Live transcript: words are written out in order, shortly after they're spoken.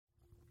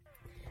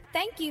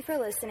Thank you for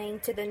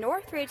listening to the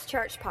Northridge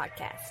Church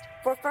Podcast.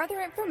 For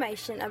further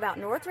information about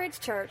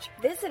Northridge Church,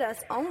 visit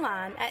us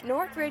online at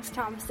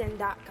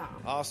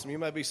northridgethompson.com. Awesome. You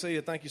may be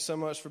seated. Thank you so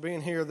much for being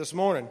here this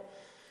morning.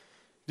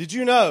 Did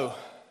you know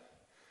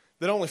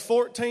that only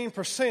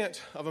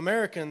 14% of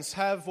Americans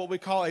have what we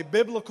call a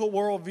biblical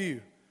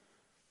worldview?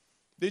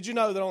 Did you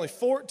know that only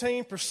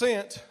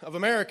 14% of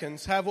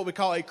Americans have what we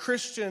call a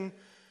Christian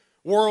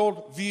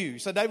worldview? You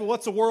said, David,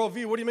 what's a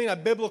worldview? What do you mean a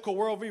biblical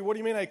worldview? What do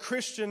you mean a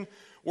Christian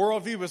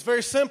worldview? It's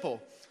very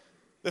simple.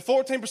 That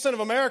 14% of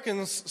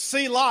Americans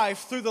see life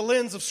through the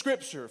lens of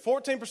Scripture.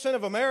 14%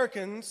 of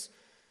Americans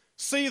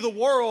see the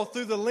world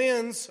through the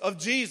lens of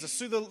Jesus.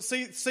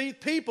 See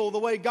people the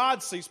way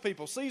God sees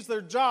people. Sees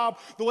their job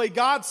the way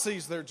God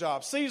sees their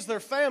job. Sees their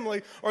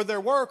family or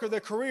their work or their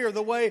career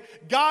the way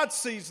God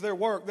sees their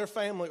work, their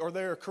family, or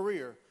their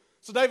career.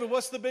 So, David,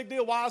 what's the big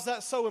deal? Why is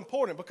that so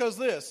important? Because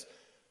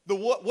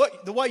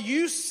the way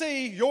you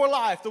see your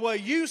life, the way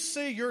you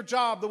see your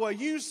job, the way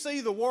you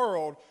see the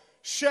world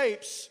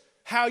shapes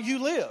how you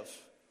live.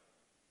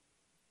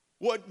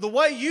 The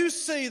way you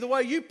see, the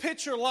way you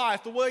picture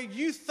life, the way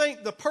you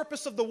think the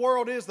purpose of the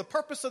world is, the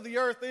purpose of the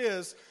earth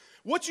is,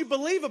 what you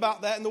believe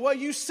about that and the way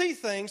you see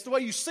things, the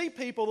way you see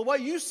people, the way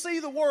you see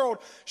the world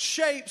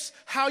shapes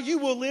how you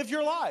will live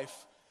your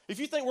life. If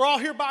you think we're all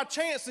here by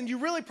chance, then you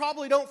really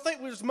probably don't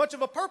think there's much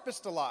of a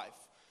purpose to life.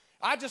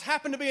 I just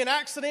happened to be an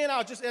accident.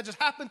 I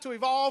just happened to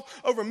evolve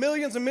over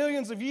millions and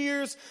millions of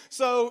years.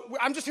 So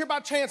I'm just here by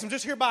chance. I'm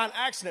just here by an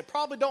accident.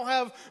 Probably don't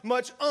have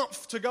much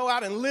oomph to go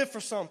out and live for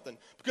something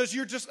because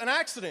you're just an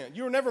accident.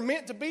 You were never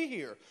meant to be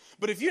here.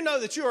 But if you know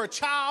that you are a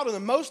child of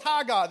the Most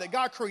High God, that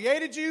God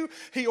created you,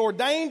 He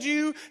ordained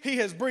you, He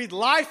has breathed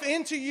life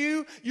into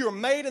you, you are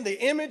made in the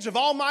image of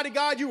Almighty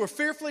God, you were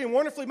fearfully and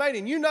wonderfully made,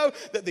 and you know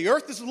that the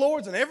earth is the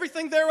Lord's and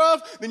everything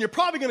thereof, then you're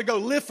probably going to go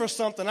live for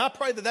something. I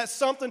pray that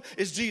something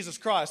is Jesus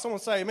Christ. Someone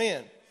say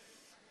amen.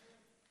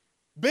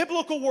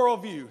 Biblical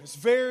worldview is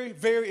very,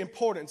 very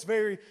important. It's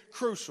very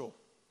crucial.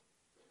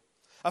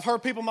 I've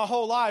heard people my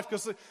whole life,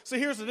 because, see,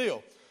 here's the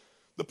deal.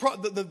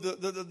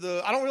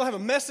 I don't really have a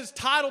message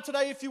title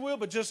today, if you will,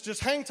 but just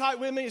hang tight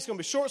with me. It's going to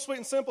be short, sweet,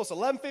 and simple. It's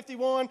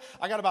 11:51.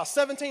 I got about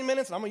 17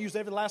 minutes, and I'm going to use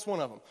every last one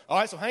of them. All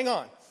right, so hang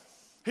on.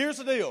 Here's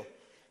the deal.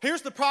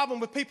 Here's the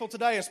problem with people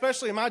today,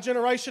 especially in my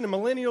generation and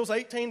millennials,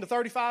 18 to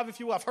 35, if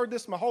you will. I've heard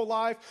this my whole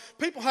life.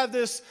 People have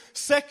this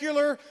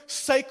secular,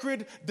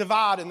 sacred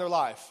divide in their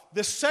life.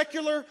 This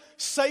secular,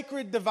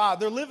 sacred divide.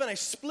 They're living a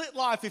split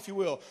life, if you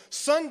will.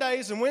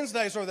 Sundays and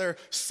Wednesdays are their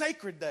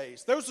sacred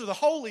days. Those are the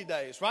holy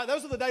days, right?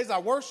 Those are the days I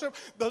worship.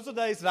 Those are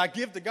the days that I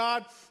give to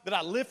God, that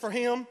I live for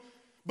Him.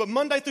 But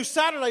Monday through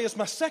Saturday is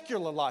my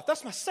secular life.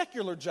 That's my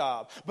secular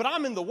job. But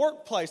I'm in the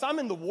workplace. I'm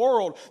in the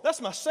world. That's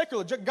my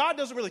secular job. God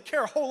doesn't really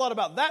care a whole lot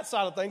about that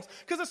side of things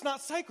because it's not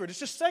sacred. It's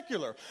just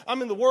secular.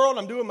 I'm in the world.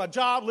 I'm doing my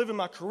job, living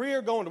my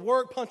career, going to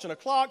work, punching a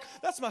clock.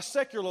 That's my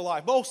secular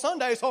life. But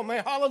Sundays, oh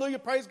man, hallelujah,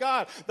 praise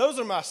God. Those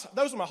are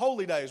my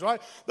holy days,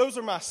 right? Those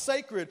are my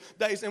sacred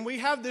days. And we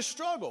have this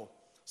struggle.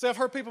 See, I've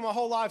heard people my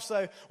whole life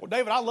say, well,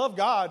 David, I love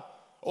God.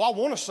 Oh, I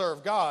want to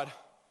serve God.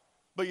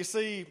 But you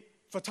see,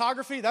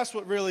 photography, that's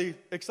what really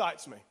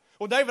excites me.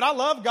 Well, David, I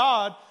love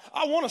God.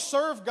 I want to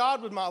serve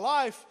God with my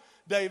life,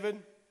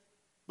 David.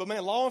 But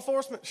man, law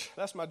enforcement,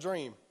 that's my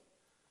dream.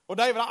 Well,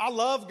 David, I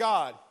love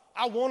God.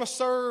 I want to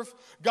serve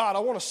God. I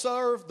want to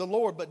serve the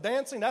Lord. But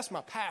dancing, that's my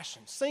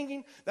passion.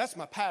 Singing, that's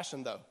my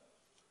passion, though.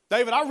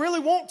 David, I really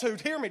want to.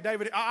 Hear me,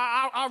 David.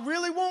 I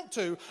really want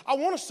to. I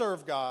want to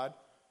serve God.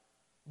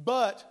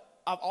 But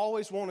I've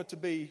always wanted to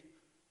be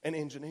an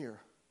engineer.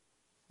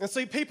 And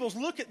see, people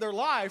look at their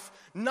life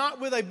not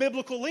with a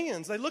biblical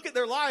lens. They look at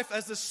their life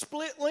as a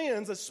split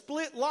lens, a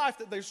split life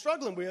that they're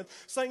struggling with,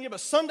 saying, yeah, but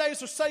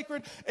Sundays are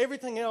sacred,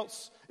 everything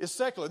else is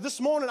secular.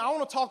 This morning, I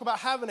want to talk about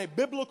having a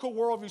biblical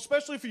worldview,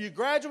 especially for you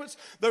graduates,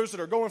 those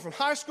that are going from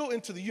high school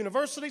into the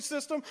university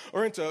system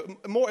or into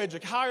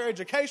higher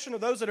education, or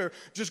those that are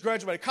just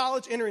graduated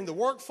college, entering the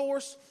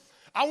workforce.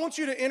 I want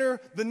you to enter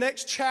the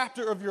next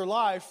chapter of your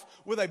life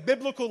with a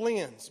biblical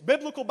lens,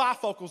 biblical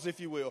bifocals, if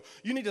you will.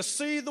 You need to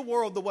see the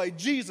world the way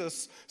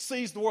Jesus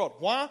sees the world.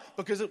 Why?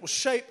 Because it will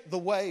shape the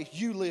way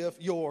you live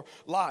your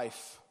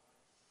life.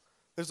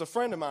 There's a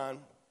friend of mine,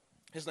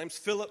 his name's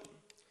Philip,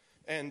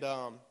 and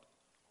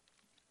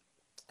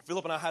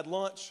Philip and I had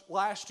lunch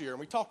last year, and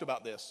we talked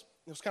about this.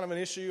 It was kind of an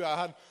issue.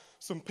 I had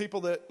some people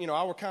that,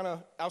 I was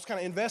kind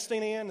of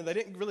investing in, and they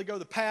didn't really go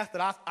the path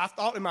that I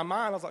thought in my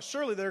mind. I was like,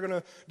 surely they're going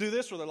to do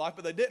this with their life,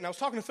 but they didn't. I was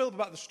talking to Philip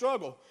about the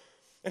struggle,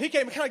 and he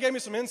kind of gave me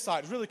some insight.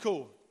 It was really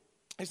cool.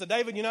 He said,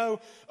 David, when I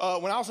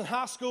was in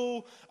high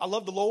school, I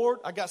loved the Lord.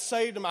 I got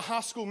saved in my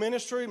high school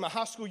ministry, my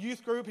high school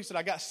youth group. He said,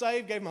 I got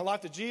saved, gave my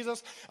life to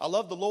Jesus. I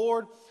loved the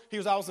Lord.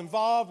 I was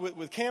involved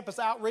with campus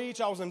outreach.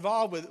 I was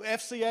involved with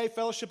FCA,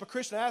 Fellowship of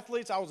Christian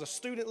Athletes. I was a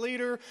student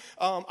leader.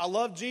 I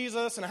loved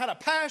Jesus, and I had a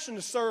passion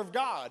to serve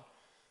God.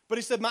 But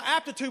he said, my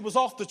aptitude was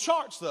off the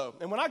charts, though.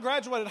 And when I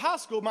graduated high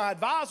school, my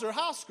advisor at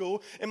high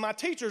school and my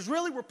teachers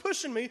really were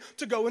pushing me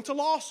to go into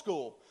law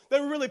school. They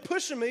were really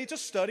pushing me to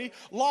study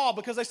law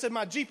because they said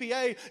my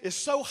GPA is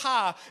so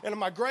high and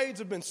my grades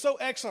have been so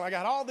excellent. I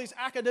got all these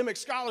academic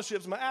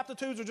scholarships. My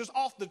aptitudes are just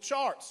off the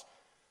charts.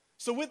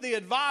 So with the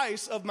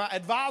advice of my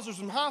advisors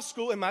from high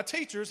school and my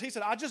teachers, he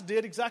said, I just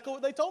did exactly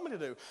what they told me to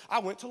do. I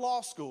went to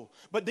law school.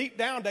 But deep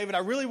down, David, I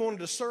really wanted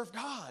to serve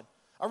God.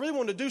 I really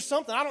wanted to do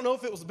something. I don't know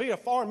if it was to be a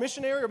foreign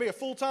missionary or be a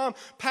full-time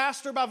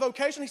pastor by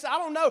vocation. He said, I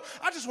don't know.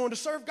 I just wanted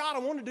to serve God. I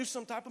wanted to do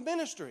some type of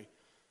ministry.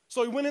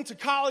 So he went into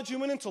college, he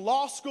went into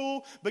law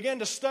school, began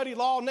to study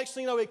law. Next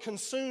thing you know, it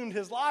consumed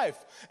his life.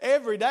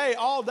 Every day,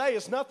 all day,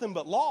 it's nothing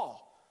but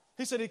law.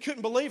 He said he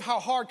couldn't believe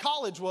how hard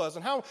college was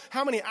and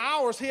how many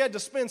hours he had to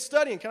spend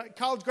studying.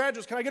 College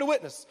graduates, can I get a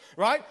witness,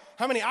 right?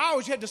 How many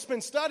hours you had to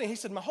spend studying. He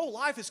said, my whole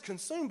life is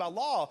consumed by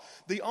law.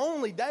 The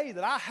only day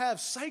that I have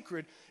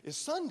sacred is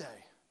Sunday.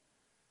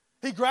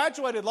 He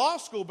graduated law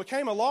school,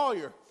 became a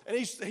lawyer, and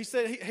he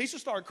said he just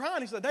started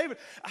crying. He said, David,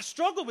 I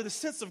struggled with a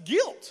sense of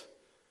guilt.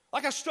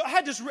 Like I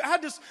had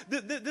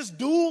this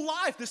dual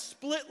life, this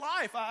split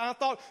life. I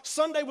thought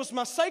Sunday was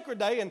my sacred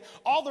day, and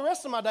all the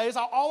rest of my days,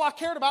 all I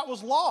cared about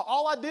was law.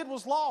 All I did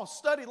was law,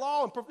 study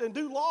law and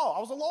do law.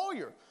 I was a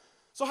lawyer.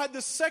 So I had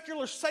this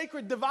secular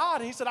sacred divide.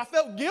 And he said, I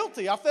felt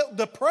guilty. I felt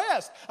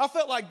depressed. I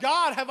felt like,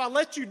 God, have I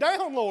let you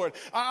down, Lord?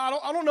 I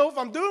don't know if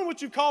I'm doing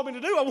what you called me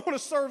to do. I want to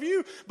serve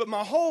you, but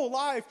my whole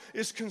life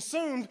is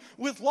consumed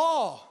with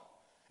law.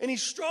 And he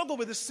struggled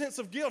with this sense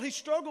of guilt. He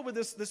struggled with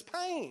this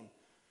pain.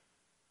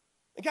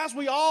 And guys,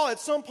 we all at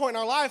some point in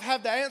our life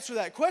have to answer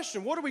that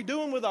question. What are we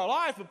doing with our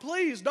life? But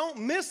please don't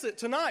miss it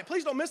tonight.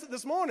 Please don't miss it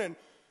this morning.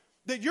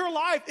 That your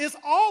life is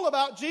all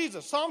about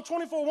Jesus. Psalm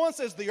 24:1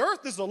 says, the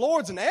earth is the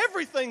Lord's and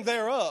everything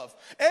thereof.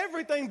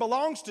 Everything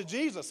belongs to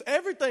Jesus.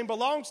 Everything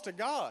belongs to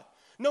God.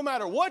 No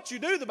matter what you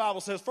do, the Bible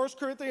says, 1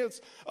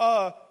 Corinthians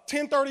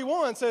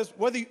 10:31 says,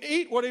 whether you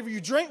eat, whatever you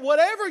drink,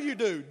 whatever you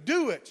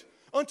do it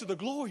unto the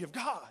glory of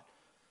God.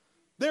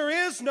 There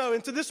is no,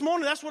 and to this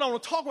morning, that's what I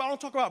want to talk about. I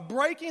want to talk about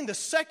breaking the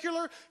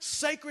secular,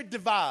 sacred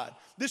divide.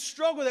 This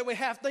struggle that we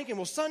have thinking,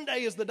 well,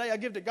 Sunday is the day I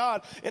give to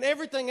God, and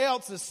everything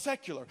else is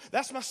secular.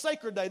 That's my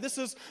sacred day. This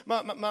is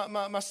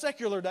my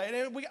secular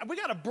day. And we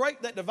got to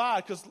break that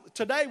divide, because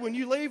today when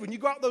you leave, when you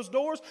go out those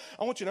doors,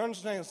 I want you to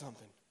understand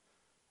something.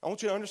 I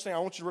want you to understand. I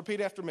want you to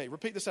repeat after me.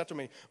 Repeat this after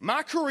me.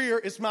 My career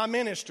is my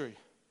ministry.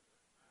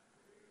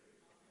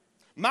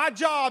 My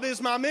job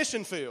is my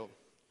mission field.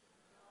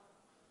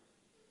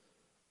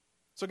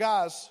 So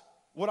guys,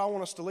 what I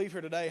want us to leave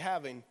here today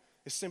having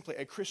is simply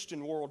a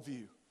Christian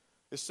worldview.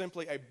 It's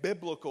simply a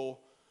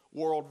biblical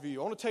worldview.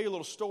 I want to tell you a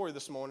little story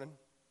this morning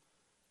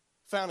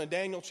found in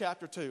Daniel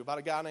chapter 2 about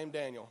a guy named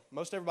Daniel.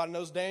 Most everybody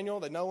knows Daniel.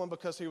 They know him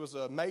because he was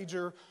a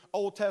major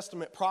Old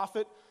Testament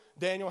prophet.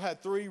 Daniel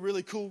had 3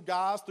 really cool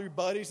guys, 3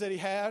 buddies that he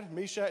had,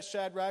 Meshach,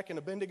 Shadrach, and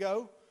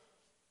Abednego.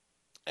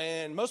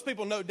 And most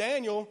people know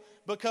Daniel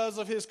because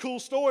of his cool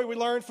story we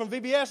learned from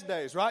VBS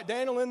days, right?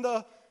 Daniel in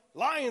the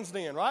lion's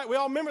den, right? We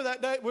all remember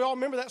that day. We all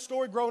remember that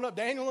story growing up,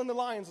 Daniel in the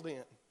lion's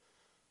den.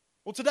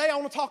 Well, today I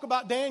want to talk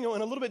about Daniel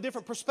in a little bit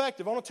different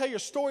perspective. I want to tell you a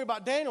story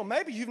about Daniel.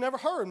 Maybe you've never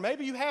heard.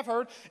 Maybe you have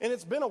heard, and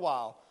it's been a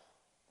while.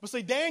 But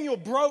see, Daniel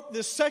broke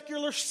this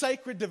secular,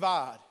 sacred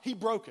divide. He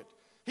broke it.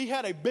 He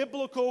had a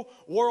biblical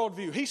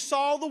worldview. He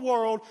saw the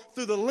world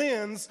through the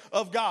lens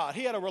of God.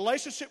 He had a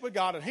relationship with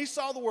God, and he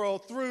saw the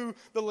world through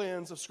the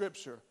lens of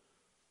Scripture.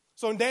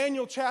 So in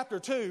Daniel chapter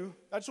 2,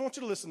 I just want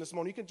you to listen this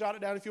morning. You can jot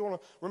it down if you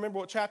want to remember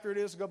what chapter it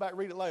is. Go back and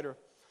read it later.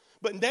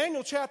 But in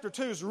Daniel chapter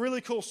 2 is a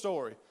really cool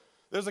story.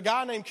 There's a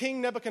guy named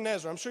King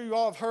Nebuchadnezzar. I'm sure you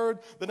all have heard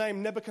the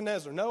name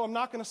Nebuchadnezzar. No, I'm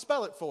not going to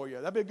spell it for you.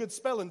 That'd be a good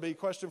spelling bee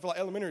question for like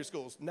elementary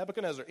schools.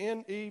 Nebuchadnezzar,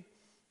 N-E,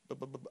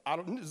 I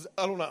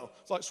don't know.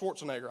 It's like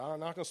Schwarzenegger. I'm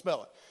not going to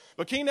spell it.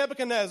 But King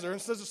Nebuchadnezzar, and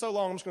since it's so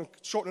long, I'm just going to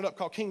shorten it up,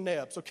 called King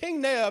Neb. So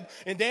King Neb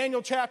in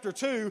Daniel chapter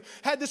 2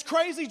 had this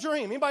crazy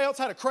dream. Anybody else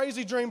had a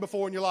crazy dream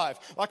before in your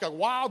life? Like a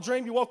wild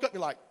dream, you woke up and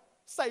you're like,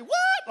 say what?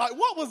 Like,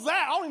 what was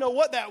that? I don't even know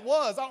what that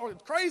was.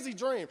 Crazy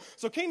dream.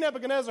 So King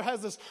Nebuchadnezzar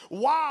has this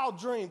wild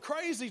dream,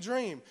 crazy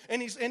dream,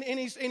 and he's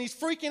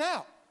freaking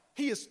out.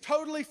 He is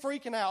totally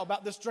freaking out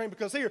about this dream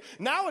because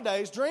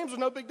nowadays, dreams are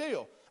no big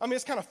deal. I mean,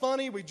 it's kind of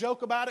funny. We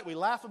joke about it. We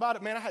laugh about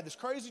it. Man, I had this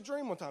crazy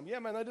dream one time. Yeah,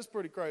 man, that is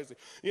pretty crazy.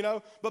 You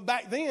know, but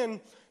back then,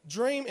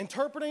 dream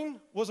interpreting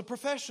was a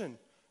profession.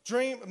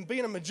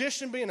 Being a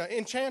magician, being an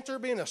enchanter,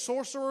 being a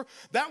sorcerer,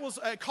 that was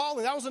a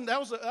calling. That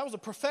was a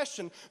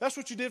profession. That's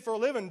what you did for a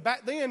living.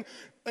 Back then,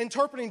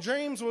 interpreting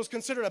dreams was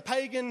considered a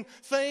pagan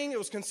thing. It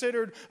was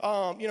considered,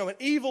 an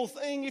evil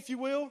thing, if you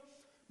will.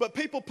 But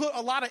people put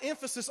a lot of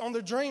emphasis on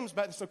their dreams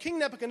back then. So King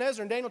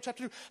Nebuchadnezzar in Daniel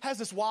chapter 2 has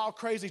this wild,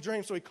 crazy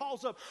dream. So he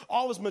calls up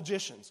all his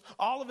magicians,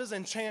 all of his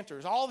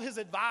enchanters, all of his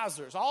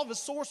advisors, all of his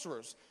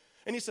sorcerers.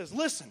 And he says,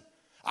 listen,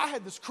 I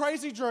had this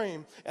crazy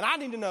dream, and I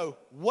need to know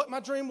what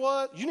my dream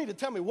was. You need to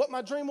tell me what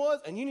my dream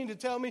was, and you need to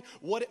tell me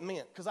what it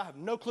meant, because I have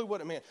no clue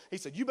what it meant. He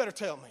said, you better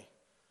tell me.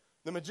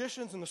 The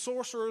magicians and the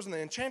sorcerers and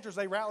the enchanters,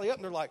 they rally up,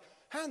 and they're like,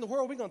 how in the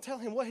world are we going to tell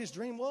him what his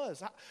dream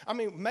was? I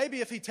mean, maybe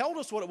if he told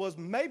us what it was,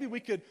 maybe we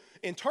could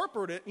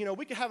interpret it.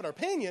 We could have an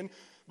opinion.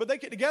 But they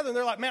get together and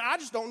they're like, man, I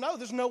just don't know.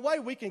 There's no way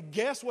we can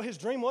guess what his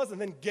dream was and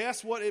then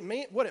guess what it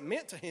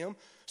meant to him.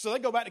 So they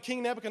go back to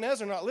King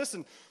Nebuchadnezzar and they're like,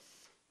 listen,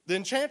 the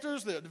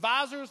enchanters, the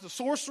advisors, the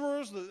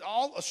sorcerers,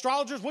 all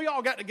astrologers, we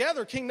all got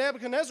together, King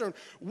Nebuchadnezzar, and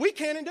we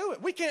can't do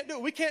it. We can't do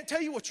it. We can't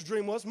tell you what your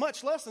dream was,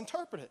 much less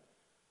interpret it.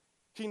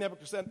 King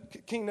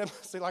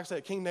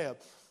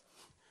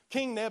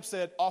Neb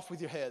said, off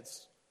with your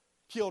heads.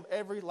 Killed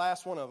every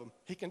last one of them.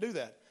 He can do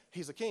that.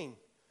 He's a king.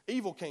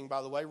 Evil king,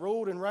 by the way.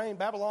 Ruled and reigned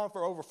Babylon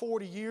for over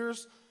 40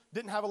 years.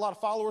 Didn't have a lot of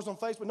followers on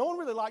Facebook. No one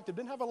really liked him.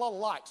 Didn't have a lot of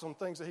likes on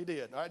things that he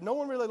did. All right? No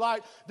one really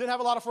didn't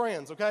have a lot of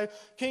friends, okay?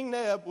 King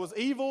Neb was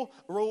evil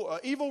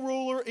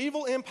ruler,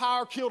 evil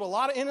empire, killed a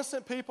lot of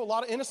innocent people. A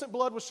lot of innocent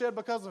blood was shed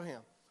because of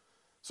him.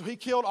 So he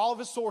killed all of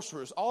his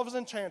sorcerers, all of his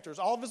enchanters,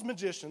 all of his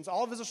magicians,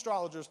 all of his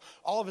astrologers,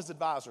 all of his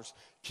advisors.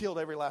 Killed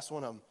every last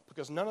one of them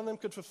because none of them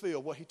could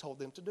fulfill what he told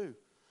them to do.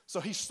 So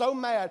he's so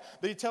mad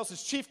that he tells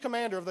his chief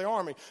commander of the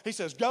army, he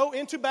says, go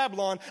into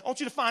Babylon. I want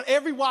you to find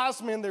every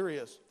wise man there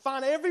is.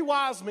 Find every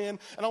wise man,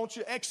 and I want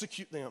you to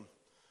execute them.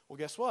 Well,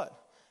 guess what?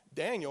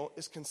 Daniel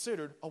is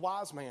considered a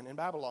wise man in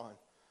Babylon.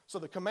 So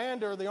the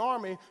commander of the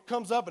army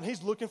comes up, and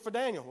he's looking for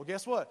Daniel. Well,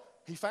 guess what?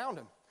 He found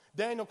him.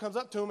 Daniel comes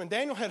up to him, and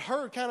Daniel had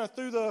heard kind of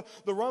through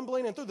the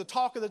rumbling and through the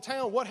talk of the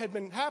town what had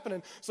been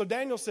happening. So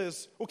Daniel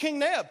says, well, King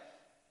Neb,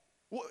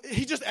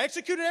 he just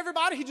executed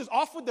everybody? He just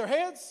off with their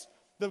heads?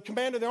 The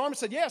commander of the army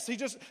said, yes,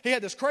 he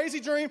had this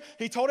crazy dream.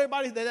 He told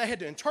everybody that they had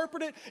to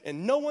interpret it,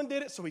 and no one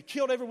did it, so he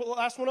killed every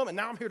last one of them, and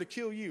now I'm here to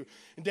kill you.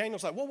 And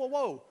Daniel's like,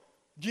 whoa,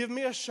 give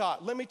me a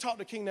shot. Let me talk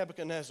to King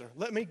Nebuchadnezzar.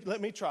 Let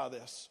me try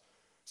this.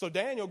 So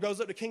Daniel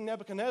goes up to King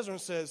Nebuchadnezzar and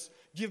says,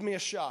 give me a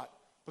shot,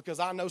 because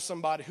I know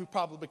somebody who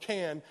probably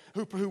can,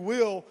 who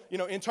will,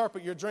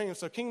 interpret your dream.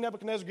 So King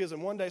Nebuchadnezzar gives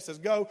him one day, says,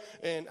 go,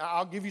 and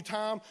I'll give you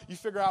time. You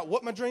figure out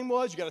what my dream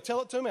was. You got to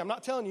tell it to me. I'm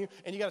not telling you,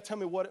 and you got to tell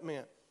me what it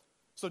meant.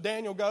 So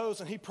Daniel goes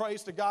and he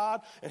prays to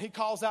God and he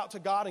calls out to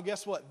God, and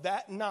guess what?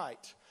 That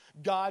night,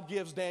 God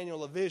gives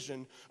Daniel a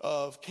vision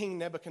of King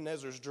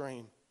Nebuchadnezzar's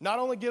dream. Not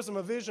only gives him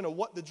a vision of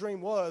what the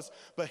dream was,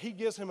 but he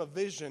gives him a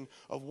vision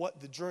of what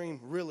the dream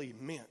really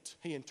meant.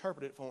 He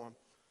interpreted it for him.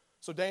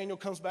 So Daniel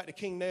comes back to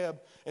King Neb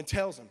and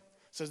tells him,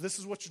 says, this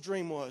is what your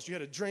dream was. You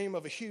had a dream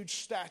of a huge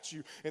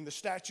statue, and the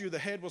statue, the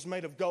head was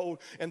made of gold,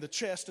 and the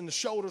chest and the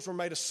shoulders were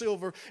made of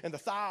silver, and the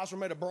thighs were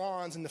made of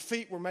bronze, and the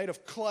feet were made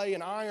of clay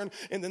and iron,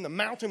 and then the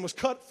mountain was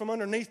cut from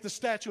underneath the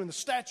statue, and the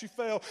statue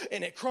fell,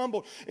 and it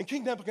crumbled, and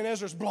King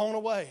Nebuchadnezzar is blown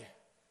away.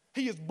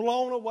 He is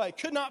blown away.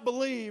 Could not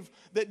believe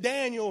that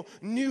Daniel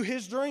knew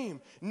his dream.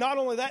 Not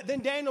only that,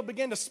 then Daniel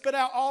began to spit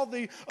out all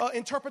the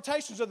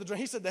interpretations of the dream.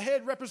 He said the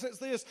head represents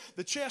this,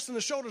 the chest and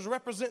the shoulders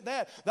represent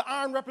that, the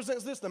iron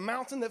represents this, the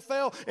mountain that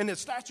fell and the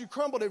statue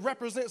crumbled, it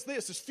represents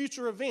this. It's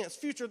future events,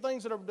 future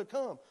things that are to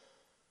come.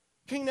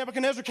 King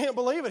Nebuchadnezzar can't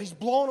believe it. He's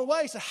blown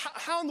away. He said,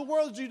 how in the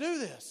world did you do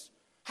this?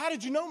 How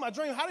did you know my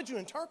dream? How did you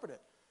interpret it?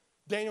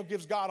 Daniel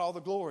gives God all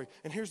the glory.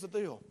 And here's the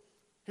deal.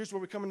 Here's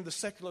where we come into the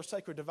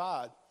secular-sacred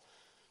divide.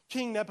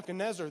 King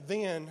Nebuchadnezzar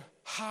then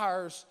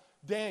hires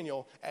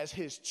Daniel as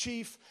his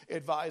chief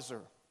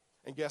advisor.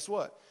 And guess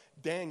what?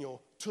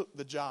 Daniel took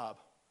the job.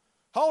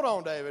 Hold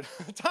on, David.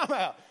 Time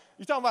out.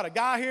 You're talking about a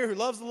guy here who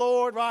loves the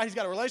Lord, right? He's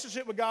got a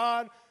relationship with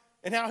God.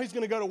 And now he's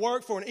going to go to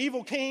work for an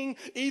evil king,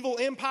 evil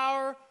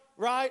empire,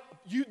 right?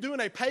 You doing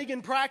a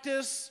pagan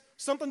practice,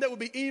 something that would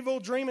be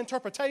evil, dream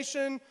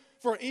interpretation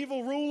for an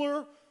evil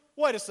ruler.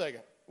 Wait a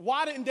second.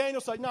 Why didn't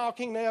Daniel say, no,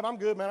 King Neb, I'm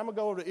good, man. I'm going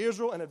to go over to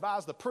Israel and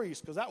advise the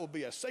priest, because that would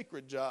be a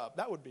sacred job.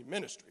 That would be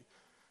ministry.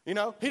 He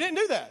didn't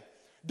do that.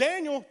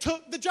 Daniel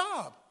took the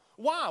job.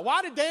 Why?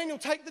 Why did Daniel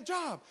take the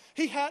job?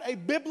 He had a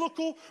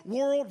biblical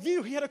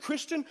worldview. He had a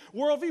Christian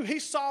worldview. He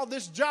saw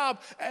this job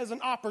as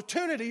an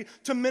opportunity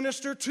to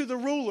minister to the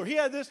ruler. He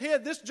had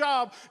this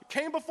job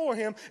came before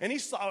him, and he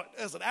saw it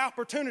as an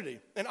opportunity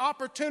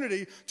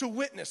to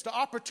witness, the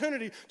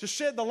opportunity to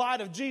shed the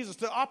light of Jesus,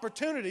 the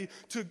opportunity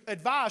to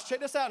advise.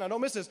 Check this out now,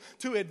 don't miss this.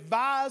 To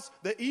advise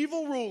the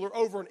evil ruler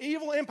over an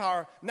evil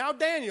empire. Now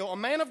Daniel, a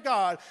man of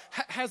God,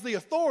 has the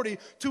authority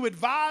to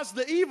advise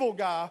the evil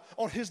guy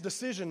on his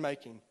decision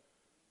making.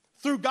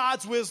 Through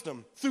God's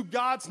wisdom, through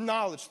God's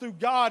knowledge, through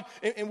God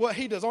and what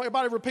he does. I want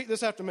everybody to repeat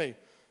this after me.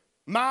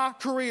 My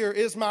career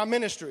is my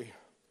ministry.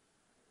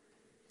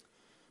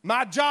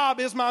 My job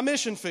is my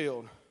mission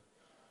field.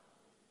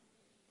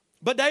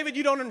 But David,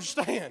 you don't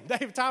understand.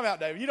 David, time out,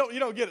 David. You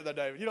don't get it though,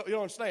 David. You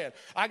don't understand.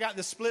 I got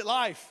this split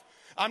life.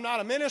 I'm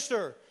not a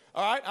minister.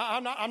 All right,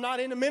 I'm not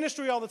into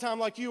ministry all the time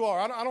like you are.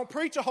 I don't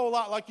preach a whole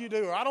lot like you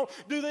do, or I don't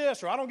do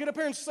this, or I don't get up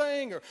here and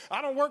sing, or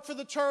I don't work for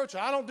the church, or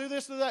I don't do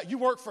this or that. You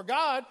work for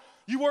God.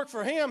 You work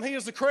for him. He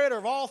is the creator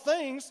of all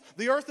things.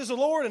 The earth is the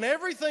Lord and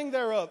everything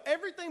thereof.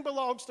 Everything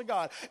belongs to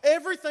God.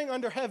 Everything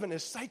under heaven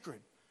is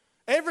sacred.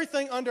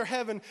 Everything under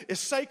heaven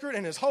is sacred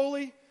and is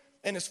holy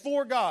and is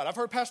for God. I've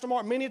heard Pastor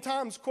Mark many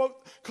times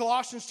quote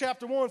Colossians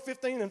chapter 1,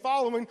 15 and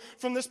following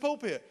from this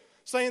pulpit,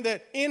 saying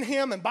that in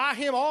him and by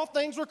him all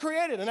things were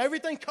created and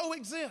everything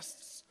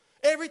coexists.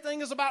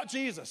 Everything is about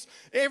Jesus.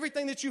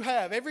 Everything that you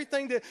have,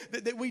 everything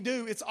that we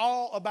do, it's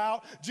all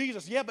about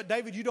Jesus. Yeah, but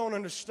David, you don't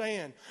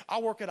understand. I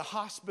work at a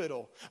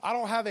hospital. I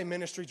don't have a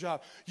ministry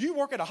job. You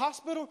work at a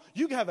hospital,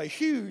 you have a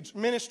huge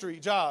ministry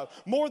job,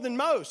 more than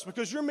most,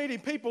 because you're meeting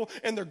people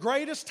in their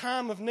greatest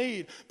time of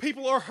need.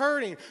 People are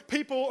hurting.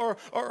 People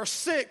are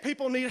sick.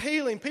 People need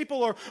healing.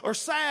 People are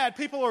sad.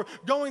 People are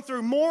going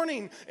through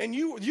mourning. And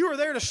you are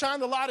there to shine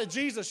the light of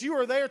Jesus. You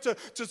are there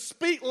to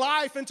speak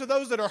life into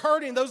those that are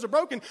hurting, those that are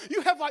broken.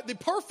 You have like the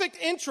perfect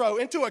intro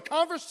into a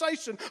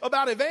conversation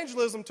about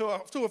evangelism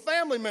to a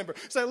family member.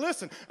 Say,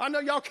 listen, I know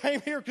y'all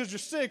came here because you're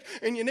sick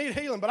and you need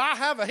healing, but I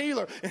have a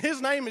healer, and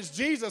his name is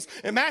Jesus.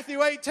 And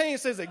Matthew 18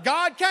 says that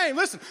God came.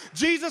 Listen,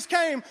 Jesus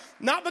came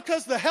not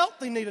because the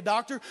healthy need a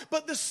doctor,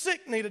 but the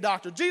sick need a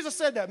doctor. Jesus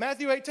said that,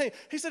 Matthew 18.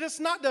 He said, it's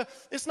not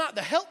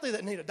the healthy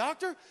that need a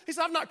doctor. He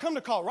said, I've not come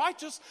to call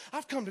righteous.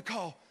 I've come to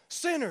call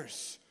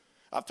sinners.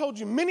 I've told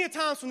you many a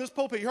times from this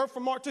pulpit, you heard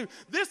from Mark too,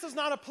 this is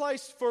not a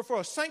place for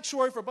a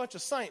sanctuary for a bunch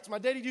of saints. My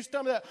daddy used to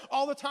tell me that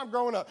all the time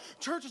growing up.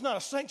 Church is not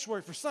a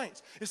sanctuary for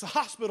saints. It's a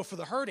hospital for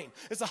the hurting.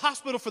 It's a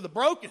hospital for the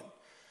broken.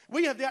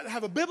 We have got to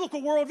have a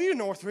biblical worldview,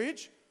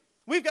 Northridge.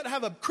 We've got to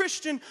have a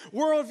Christian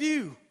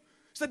worldview.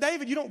 So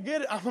David, you don't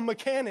get it. I'm a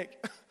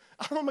mechanic.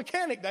 I'm a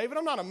mechanic, David.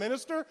 I'm not a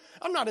minister.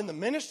 I'm not in the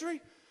ministry.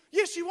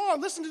 Yes, you are.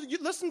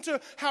 Listen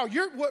to how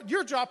what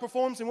your job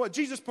performs and what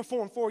Jesus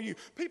performed for you.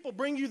 People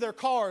bring you their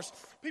cars.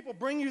 People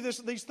bring you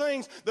these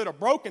things that are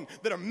broken,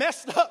 that are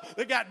messed up,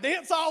 that got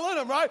dents all in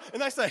them, right?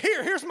 And they say,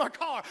 here's my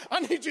car.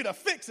 I need you to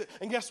fix it.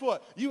 And guess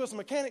what? You as a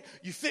mechanic,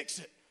 you fix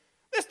it.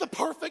 It's the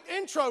perfect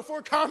intro for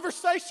a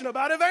conversation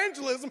about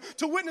evangelism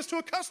to witness to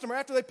a customer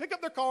after they pick up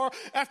their car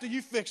after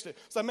you fixed it.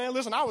 Say, man,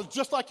 listen, I was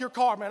just like your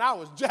car, man. I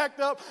was jacked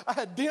up. I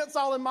had dents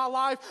all in my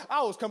life.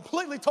 I was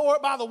completely tore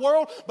up by the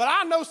world, but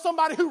I know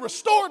somebody who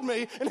restored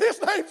me, and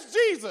his name's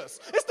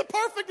Jesus. It's the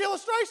perfect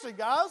illustration,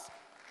 guys.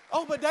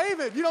 Oh, but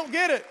David, you don't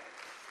get it.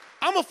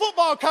 I'm a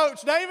football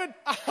coach, David.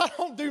 I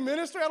don't do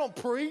ministry. I don't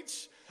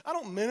preach. I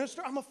don't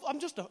minister. I'm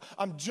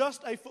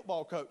just a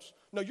football coach.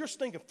 No, you're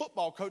stinking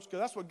football coach because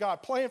that's what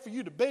God planned for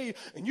you to be,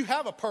 and you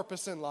have a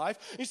purpose in life.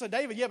 And you say,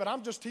 David, yeah, but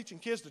I'm just teaching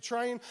kids to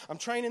train. I'm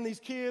training these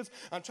kids.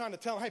 I'm trying to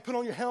tell them, hey, put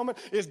on your helmet.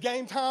 It's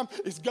game time.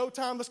 It's go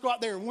time. Let's go out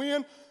there and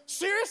win.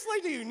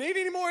 Seriously, do you need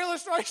any more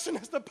illustration?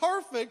 It's the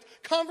perfect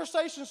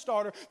conversation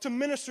starter to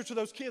minister to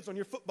those kids on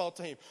your football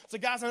team. So,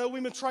 guys, I know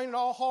we've been training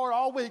all hard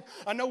all week.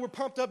 I know we're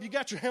pumped up. You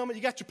got your helmet.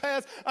 You got your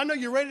pads. I know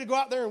you're ready to go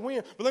out there and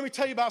win. But let me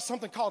tell you about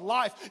something called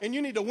life, and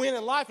you need to win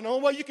in life. And the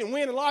only way you can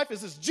win in life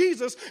is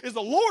Jesus is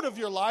the Lord of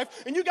your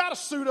life, and you got to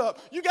suit up.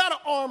 You got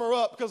to armor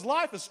up because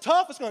life is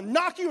tough. It's going to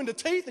knock you into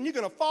teeth, and you're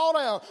going to fall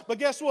down. But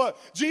guess what?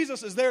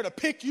 Jesus is there to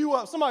pick you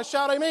up. Somebody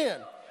shout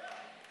amen.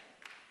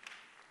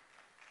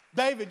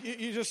 David,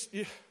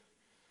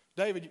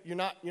 David, you're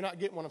not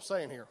getting what I'm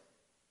saying here.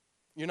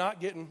 You're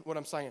not getting what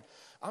I'm saying.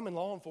 I'm in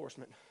law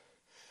enforcement.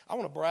 I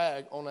want to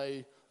brag on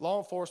a law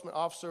enforcement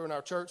officer in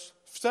our church.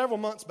 Several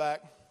months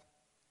back,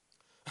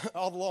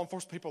 all the law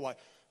enforcement people are like,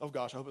 oh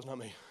gosh, I hope it's not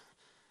me.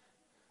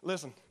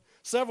 Listen,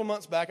 several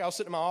months back, I was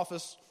sitting in my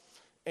office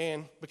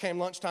and became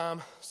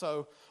lunchtime.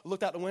 So I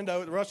looked out the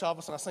window at the rush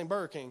office and I seen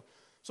Burger King.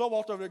 So I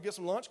walked over there to get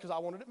some lunch because I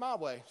wanted it my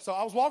way. So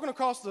I was walking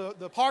across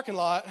the parking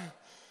lot.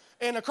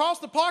 And across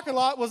the parking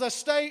lot was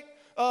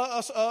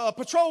a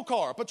patrol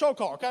car,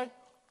 okay?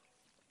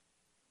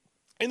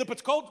 In the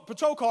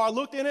patrol car, I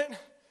looked in it,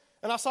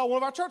 and I saw one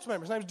of our church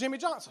members. His name is Jimmy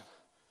Johnson.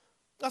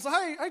 I said,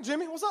 hey,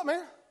 Jimmy, what's up,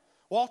 man?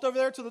 Walked over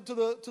there to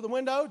the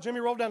window. Jimmy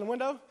rolled down the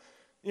window.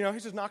 You know,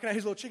 he's just knocking out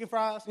his little chicken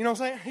fries. You know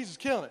what I'm saying? He's just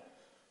killing it.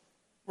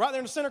 Right there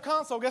in the center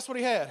console, guess what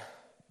he had?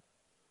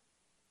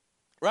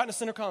 Right in the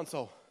center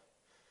console,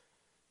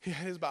 he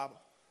had his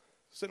Bible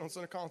sitting on the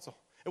center console.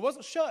 It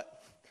wasn't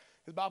shut.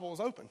 His Bible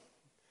was open.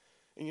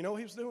 And you know what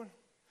he was doing?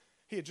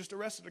 He had just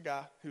arrested a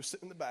guy who was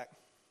sitting in the back.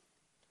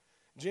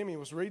 Jimmy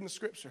was reading the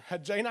scripture,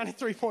 had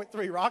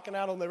J93.3 rocking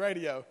out on the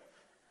radio.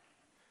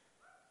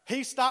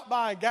 He stopped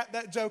by and got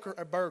that joker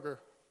a burger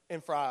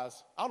and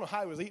fries. I don't know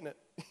how he was eating it.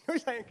 I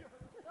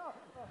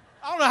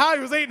don't know how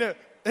he was eating it.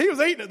 He was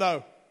eating it,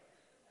 though.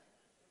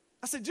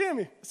 I said,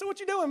 Jimmy, what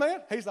you doing, man?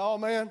 He said, oh,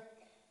 man,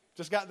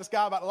 just got this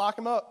guy about to lock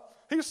him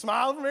up. He was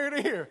smiling from ear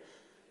to ear.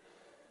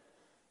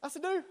 I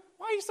said, dude,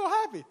 why are you so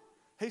happy?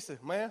 He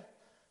said, man,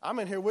 I'm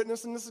in here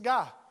witnessing this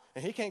guy,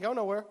 and he can't go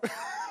nowhere.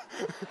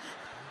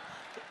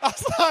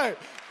 I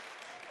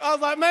was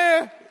like,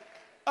 man,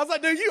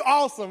 dude, you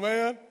awesome,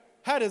 man.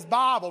 Had his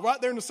Bible right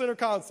there in the center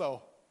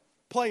console,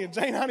 playing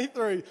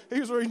J93. He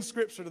was reading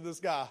scripture to this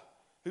guy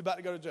who's about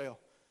to go to jail.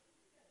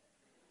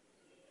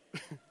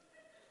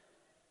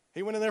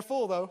 He went in there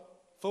full, though,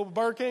 full with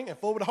Burger King and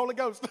full with the Holy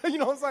Ghost. You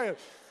know what I'm saying?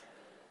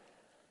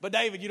 But,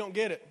 David, you don't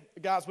get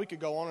it. Guys, we could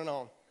go on and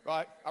on.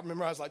 Right? I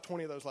memorized like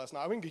 20 of those last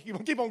night. We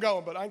can keep on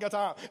going, but I ain't got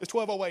time. It's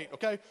 12:08,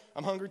 okay?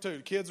 I'm hungry too.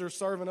 The kids are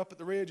serving up at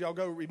the Ridge. Y'all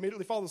go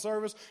immediately follow the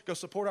service. Go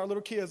support our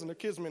little kids in their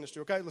kids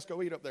ministry, okay? Let's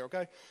go eat up there,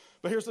 okay?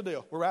 But here's the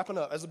deal. We're wrapping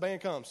up as the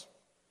band comes.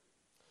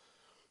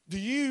 Do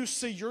you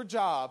see your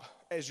job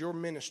as your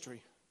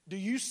ministry? Do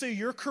you see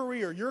your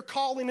career, your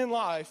calling in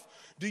life,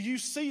 do you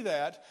see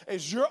that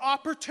as your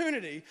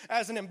opportunity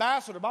as an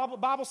ambassador? The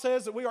Bible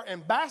says that we are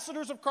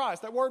ambassadors of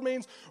Christ. That word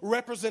means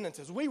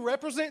representatives. We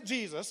represent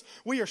Jesus.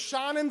 We are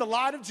shining the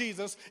light of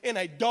Jesus in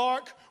a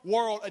dark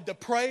world, a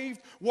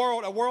depraved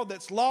world, a world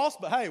that's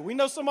lost. But hey, we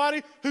know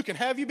somebody who can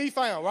have you be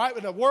found, right?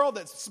 In a world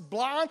that's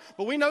blind,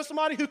 but we know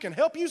somebody who can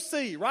help you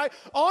see, right?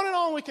 On and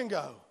on we can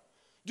go.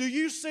 Do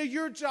you see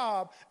your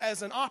job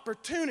as an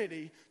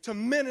opportunity to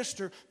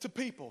minister to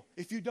people?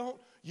 If you don't,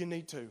 you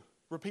need to.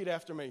 Repeat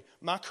after me.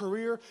 My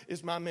career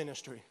is my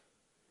ministry.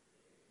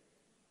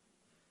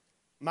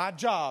 My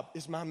job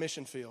is my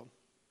mission field.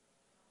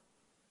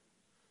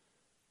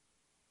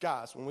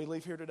 Guys, when we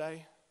leave here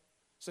today,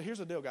 so here's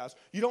the deal, guys.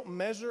 You don't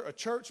measure a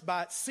church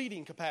by its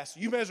seating capacity.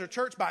 You measure a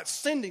church by its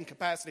sending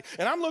capacity.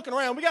 And I'm looking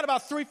around. We got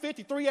about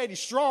 350, 380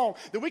 strong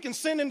that we can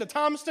send into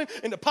Thomaston,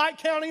 into Pike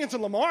County, into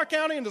Lamar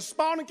County, into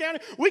Spalding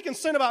County. We can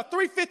send about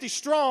 350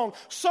 strong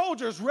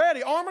soldiers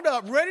ready, armored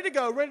up, ready to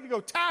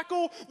go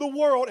tackle the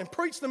world and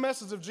preach the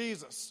message of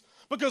Jesus.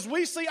 Because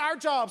we see our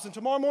jobs, and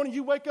tomorrow morning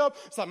you wake up,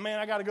 it's like, man,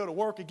 I got to go to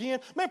work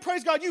again. Man,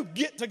 praise God, you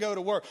get to go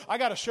to work. I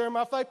got to share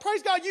my faith.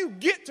 Praise God, you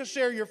get to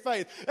share your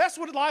faith. That's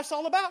what life's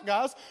all about,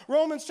 guys.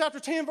 Romans chapter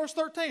 10, verse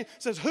 13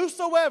 says,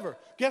 whosoever,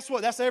 guess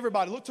what? That's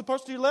everybody. Look to the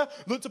person to your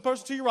left, look to the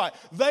person to your right.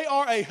 They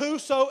are a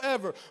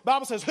whosoever. The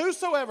Bible says,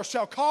 whosoever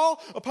shall call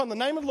upon the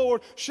name of the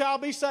Lord shall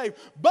be saved.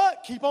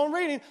 But, keep on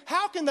reading,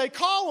 how can they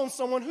call on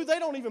someone who they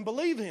don't even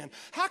believe in?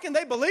 How can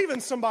they believe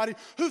in somebody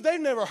who they've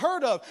never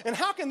heard of? And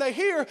how can they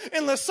hear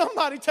unless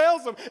somebody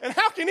tells them? And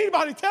how can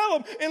anybody tell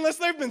them unless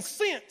they've been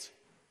sent?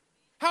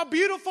 How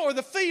beautiful are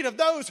the feet of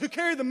those who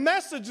carry the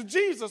message of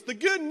Jesus, the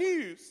good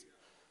news.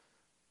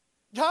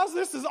 Guys,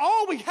 this is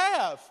all we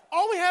have.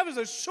 All we have is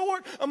a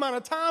short amount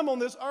of time on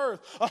this earth.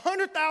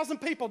 100,000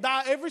 people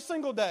die every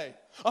single day.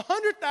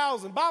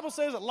 100,000. The Bible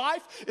says that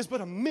life is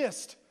but a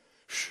mist.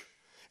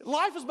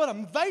 Life is but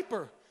a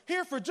vapor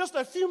here for just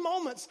a few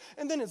moments,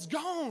 and then it's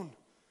gone.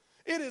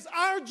 It is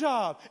our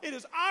job. It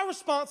is our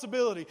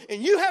responsibility.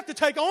 And you have to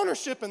take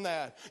ownership in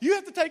that. You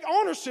have to take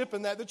ownership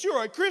in that you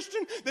are a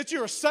Christian, that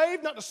you are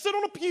saved, not to sit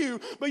on a pew,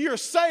 but you're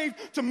saved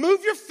to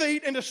move your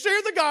feet and to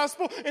share the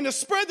gospel and to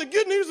spread the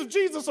good news of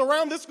Jesus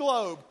around this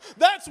globe.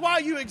 That's why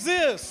you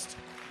exist.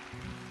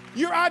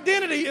 Your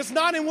identity is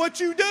not in what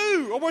you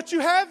do or what you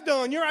have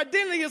done. Your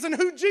identity is in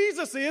who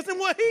Jesus is and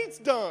what He's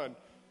done.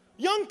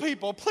 Young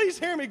people, please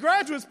hear me.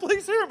 Graduates,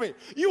 please hear me.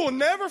 You will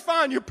never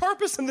find your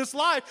purpose in this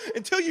life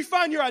until you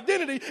find your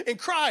identity in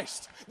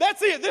Christ.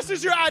 That's it. This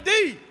is your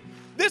ID.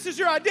 This is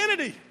your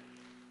identity.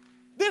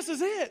 This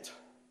is it.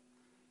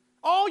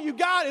 All you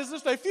got is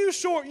just a few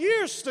short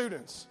years,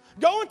 students.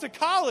 Go into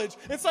college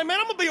and say, man,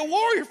 I'm going to be a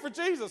warrior for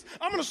Jesus.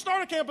 I'm going to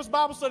start a campus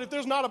Bible study if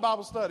there's not a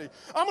Bible study.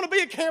 I'm going to be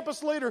a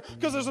campus leader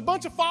because there's a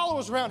bunch of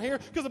followers around here,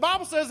 because the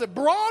Bible says that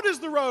broad is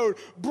the road,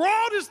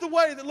 broad is the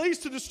way that leads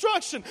to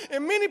destruction,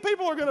 and many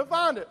people are going to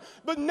find it.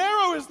 But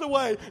narrow is the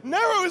way,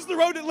 narrow is the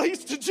road that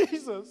leads to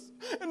Jesus.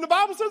 And the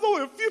Bible says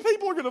only a few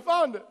people are going to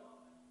find it.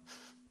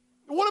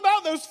 What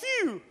about those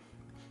few?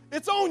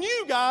 It's on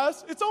you,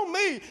 guys. It's on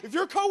me. If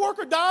your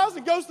coworker dies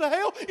and goes to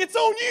hell, it's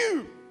on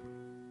you.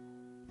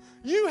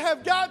 You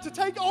have got to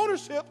take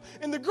ownership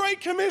in the great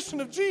commission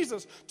of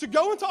Jesus to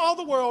go into all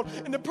the world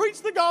and to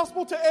preach the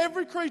gospel to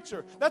every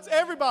creature. That's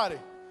everybody.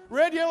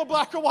 Red, yellow,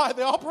 black, or white.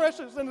 They all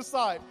precious in the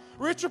sight.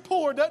 Rich or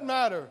poor, doesn't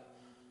matter.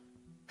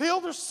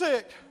 Healed or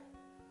sick.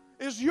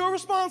 It's your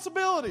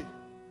responsibility.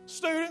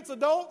 Students,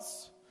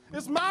 adults,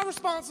 it's my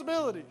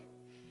responsibility.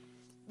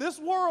 This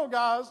world,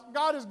 guys,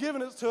 God has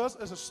given it to us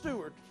as a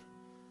steward.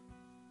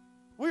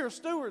 We are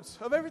stewards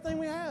of everything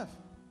we have.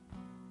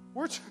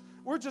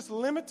 We're just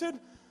limited.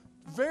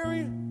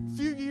 Very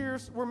few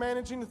years we're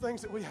managing the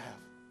things that we have.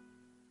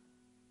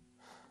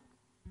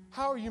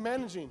 How are you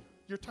managing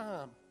your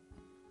time?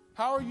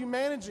 How are you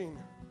managing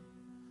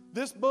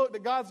this book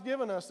that God's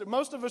given us that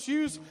most of us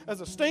use as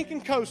a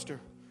stinking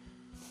coaster?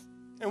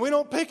 And we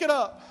don't pick it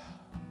up.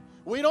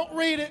 We don't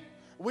read it.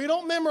 We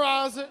don't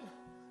memorize it.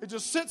 It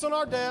just sits on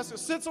our desk. It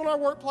sits on our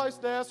workplace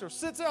desk or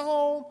sits at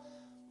home.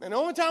 And the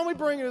only time we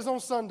bring it is on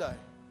Sunday.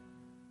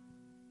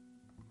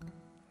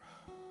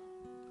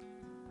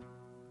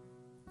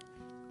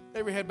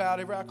 Every head bowed,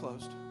 every eye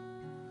closed.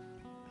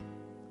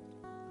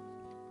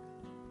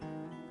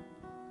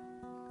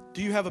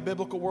 Do you have a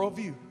biblical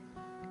worldview?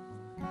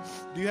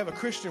 Do you have a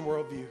Christian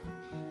worldview?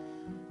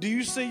 Do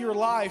you see your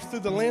life through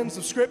the lens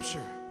of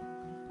Scripture?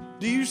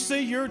 Do you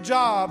see your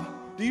job?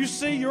 Do you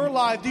see your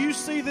life? Do you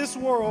see this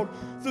world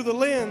through the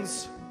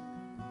lens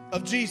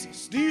of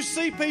Jesus? Do you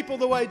see people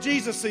the way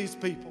Jesus sees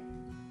people?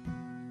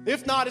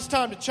 If not, it's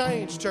time to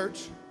change,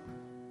 church.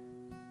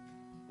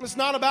 It's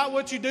not about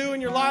what you do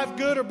in your life,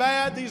 good or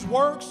bad, these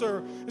works,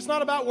 or it's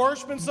not about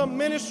worshiping some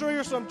ministry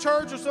or some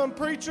church or some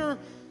preacher.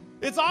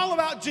 It's all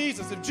about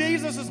Jesus. If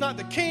Jesus is not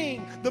the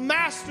king, the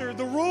master,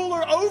 the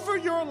ruler over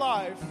your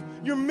life,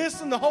 you're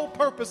missing the whole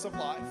purpose of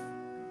life.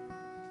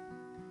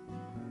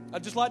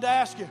 I'd just like to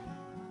ask you,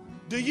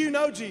 do you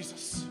know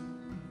Jesus?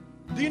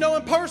 Do you know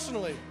Him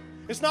personally?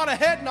 It's not a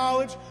head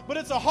knowledge, but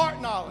it's a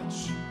heart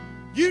knowledge.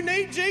 You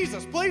need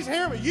Jesus. Please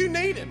hear me. You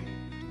need him.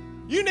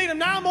 You need him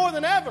now more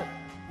than ever.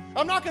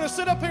 I'm not going to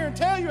sit up here and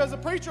tell you as a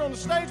preacher on the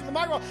stage with the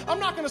microphone, I'm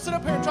not going to sit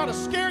up here and try to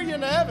scare you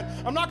into heaven.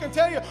 I'm not going to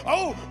tell you,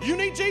 oh, you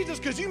need Jesus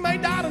because you may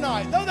die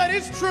tonight. Though that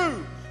is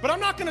true. But I'm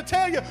not going to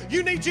tell you,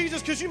 you need Jesus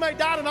because you may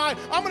die tonight.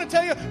 I'm going to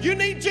tell you, you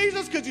need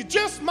Jesus because you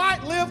just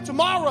might live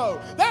tomorrow.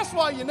 That's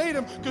why you need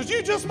him, because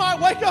you just might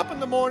wake up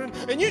in the morning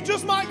and you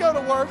just might go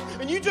to work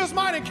and you just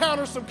might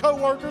encounter some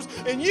coworkers,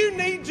 and you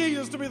need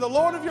Jesus to be the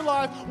Lord of your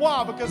life.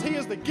 Why? Because he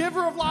is the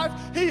giver of life,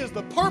 he is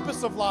the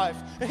purpose of life,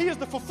 and he is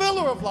the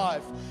fulfiller of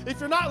life. If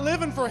you're not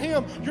living for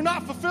him, you're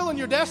not fulfilling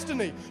your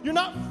destiny. You're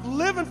not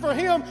living for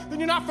him,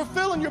 then you're not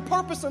fulfilling your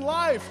purpose in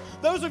life.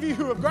 Those of you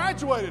who have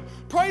graduated,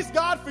 praise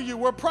God for you.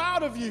 We're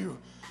proud of you.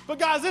 But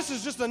guys, this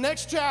is just the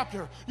next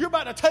chapter. You're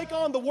about to take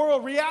on the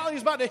world. Reality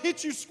is about to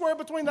hit you square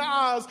between the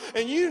eyes,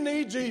 and you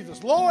need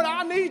Jesus. Lord,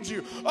 I need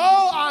you.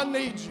 Oh, I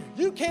need you.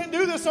 You can't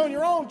do this on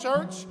your own,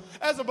 church.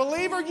 As a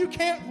believer, you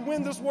can't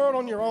win this world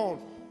on your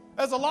own.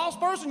 As a lost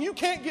person, you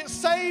can't get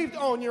saved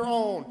on your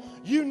own.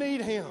 You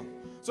need him.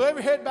 So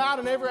every head bowed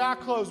and every eye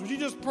closed. Would you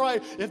just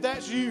pray, if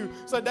that's you,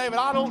 say, David,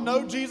 I don't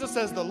know Jesus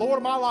as the Lord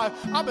of my life.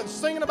 I've been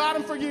singing about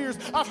him for years.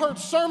 I've heard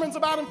sermons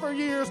about him for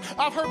years.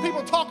 I've heard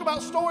people talk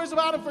about stories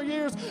about him for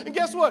years. And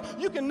guess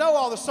what? You can know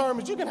all the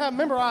sermons. You can have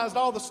memorized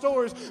all the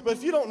stories. But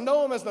if you don't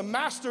know him as the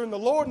master and the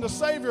Lord and the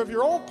Savior of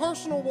your own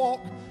personal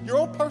walk, your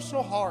own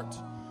personal heart,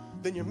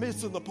 then you're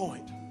missing the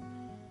point.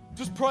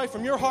 Just pray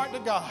from your heart to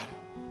God.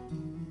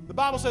 The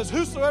Bible says,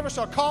 whosoever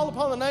shall call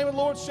upon the name of the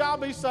Lord shall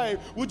be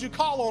saved. Would you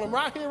call on him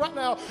right here, right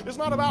now? It's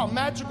not about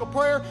magical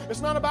prayer.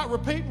 It's not about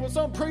repeating what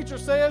some preacher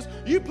says.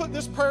 You put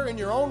this prayer in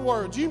your own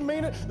words. You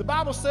mean it. The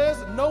Bible says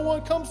that no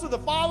one comes to the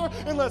Father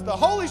unless the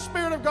Holy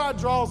Spirit of God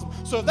draws them.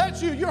 So if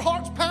that's you, your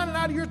heart's pounding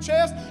out of your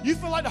chest, you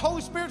feel like the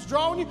Holy Spirit's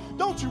drawing you,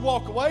 don't you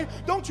walk away.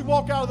 Don't you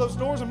walk out of those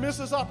doors and miss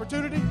this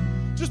opportunity.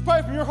 Just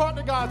pray from your heart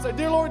to God. Say,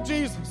 dear Lord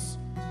Jesus,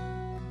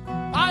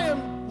 I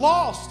am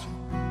lost.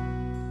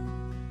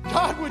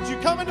 God, would you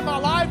come into my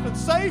life and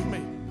save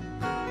me?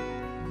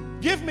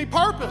 Give me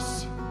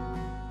purpose.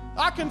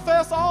 I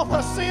confess all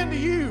my sin to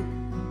you.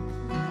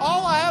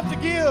 All I have to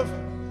give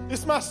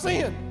is my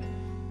sin.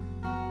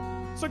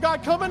 So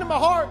God, come into my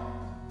heart.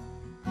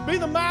 Be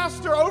the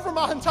master over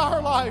my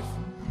entire life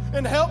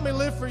and help me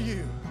live for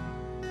you.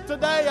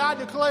 Today I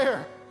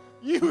declare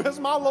you as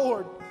my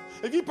Lord.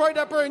 If you prayed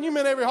that prayer and you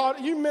meant every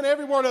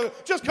word of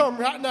it, just come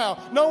right now.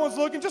 No one's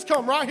looking. Just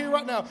come right here,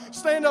 right now.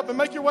 Stand up and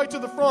make your way to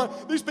the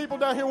front. These people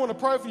down here want to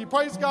pray for you.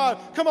 Praise God.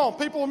 Come on,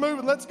 people are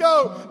moving. Let's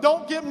go.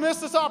 Don't miss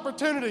this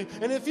opportunity.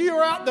 And if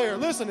you're out there,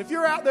 listen, if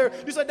you're out there,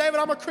 you say, David,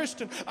 I'm a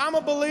Christian. I'm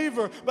a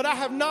believer, but I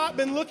have not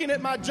been looking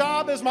at my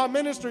job as my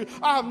ministry.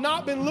 I have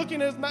not been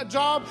looking at my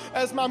job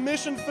as my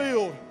mission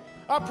field.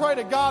 I pray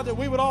to God that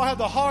we would all have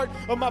the heart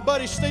of my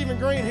buddy Stephen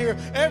Green here.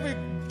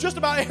 Just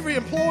about every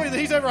employee that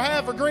he's ever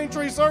had for Green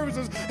Tree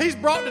Services, he's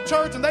brought to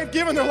church and they've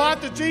given their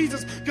life to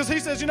Jesus, because he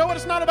says, you know what,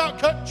 it's not about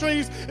cutting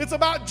trees, it's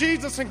about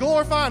Jesus and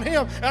glorifying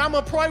him. And I'm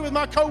going to pray with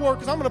my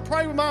coworkers, I'm going to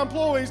pray with my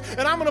employees,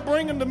 and I'm going to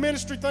bring them to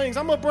ministry things,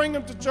 I'm going to bring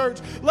them to church.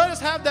 Let us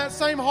have that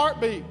same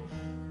heartbeat.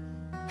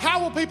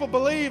 How will people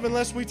believe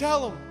unless we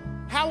tell them?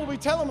 How will we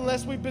tell them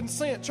unless we've been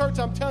sent? Church,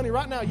 I'm telling you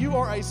right now, you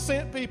are a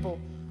sent people.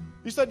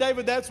 You say,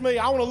 David, that's me.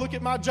 I want to look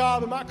at my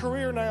job and my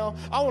career now.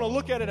 I want to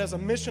look at it as a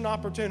mission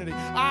opportunity.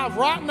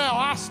 Right now,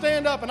 I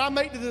stand up and I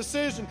make the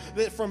decision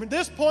that from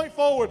this point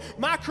forward,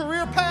 my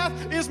career path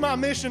is my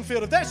mission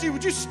field. If that's you,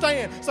 would you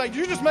stand? Say,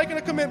 you're just making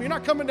a commitment. You're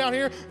not coming down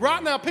here.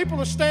 Right now,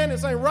 people are standing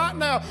saying, right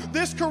now,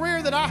 this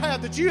career that I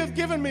have, that you have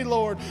given me,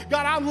 Lord,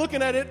 God, I'm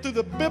looking at it through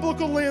the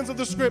biblical lens of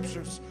the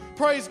Scriptures.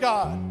 Praise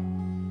God.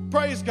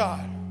 Praise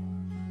God.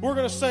 We're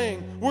going to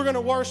sing. We're going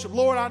to worship.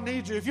 Lord, I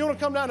need you. If you want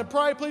to come down and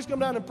pray, please come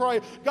down and pray.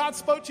 God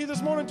spoke to you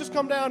this morning, just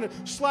come down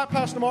and slap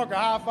Pastor Mark a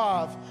high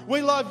five.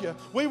 We love you.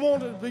 We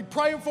want to be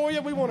praying for you.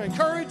 We want to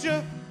encourage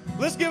you.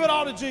 Let's give it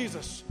all to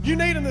Jesus. You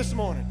need him this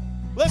morning.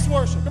 Let's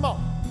worship. Come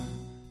on.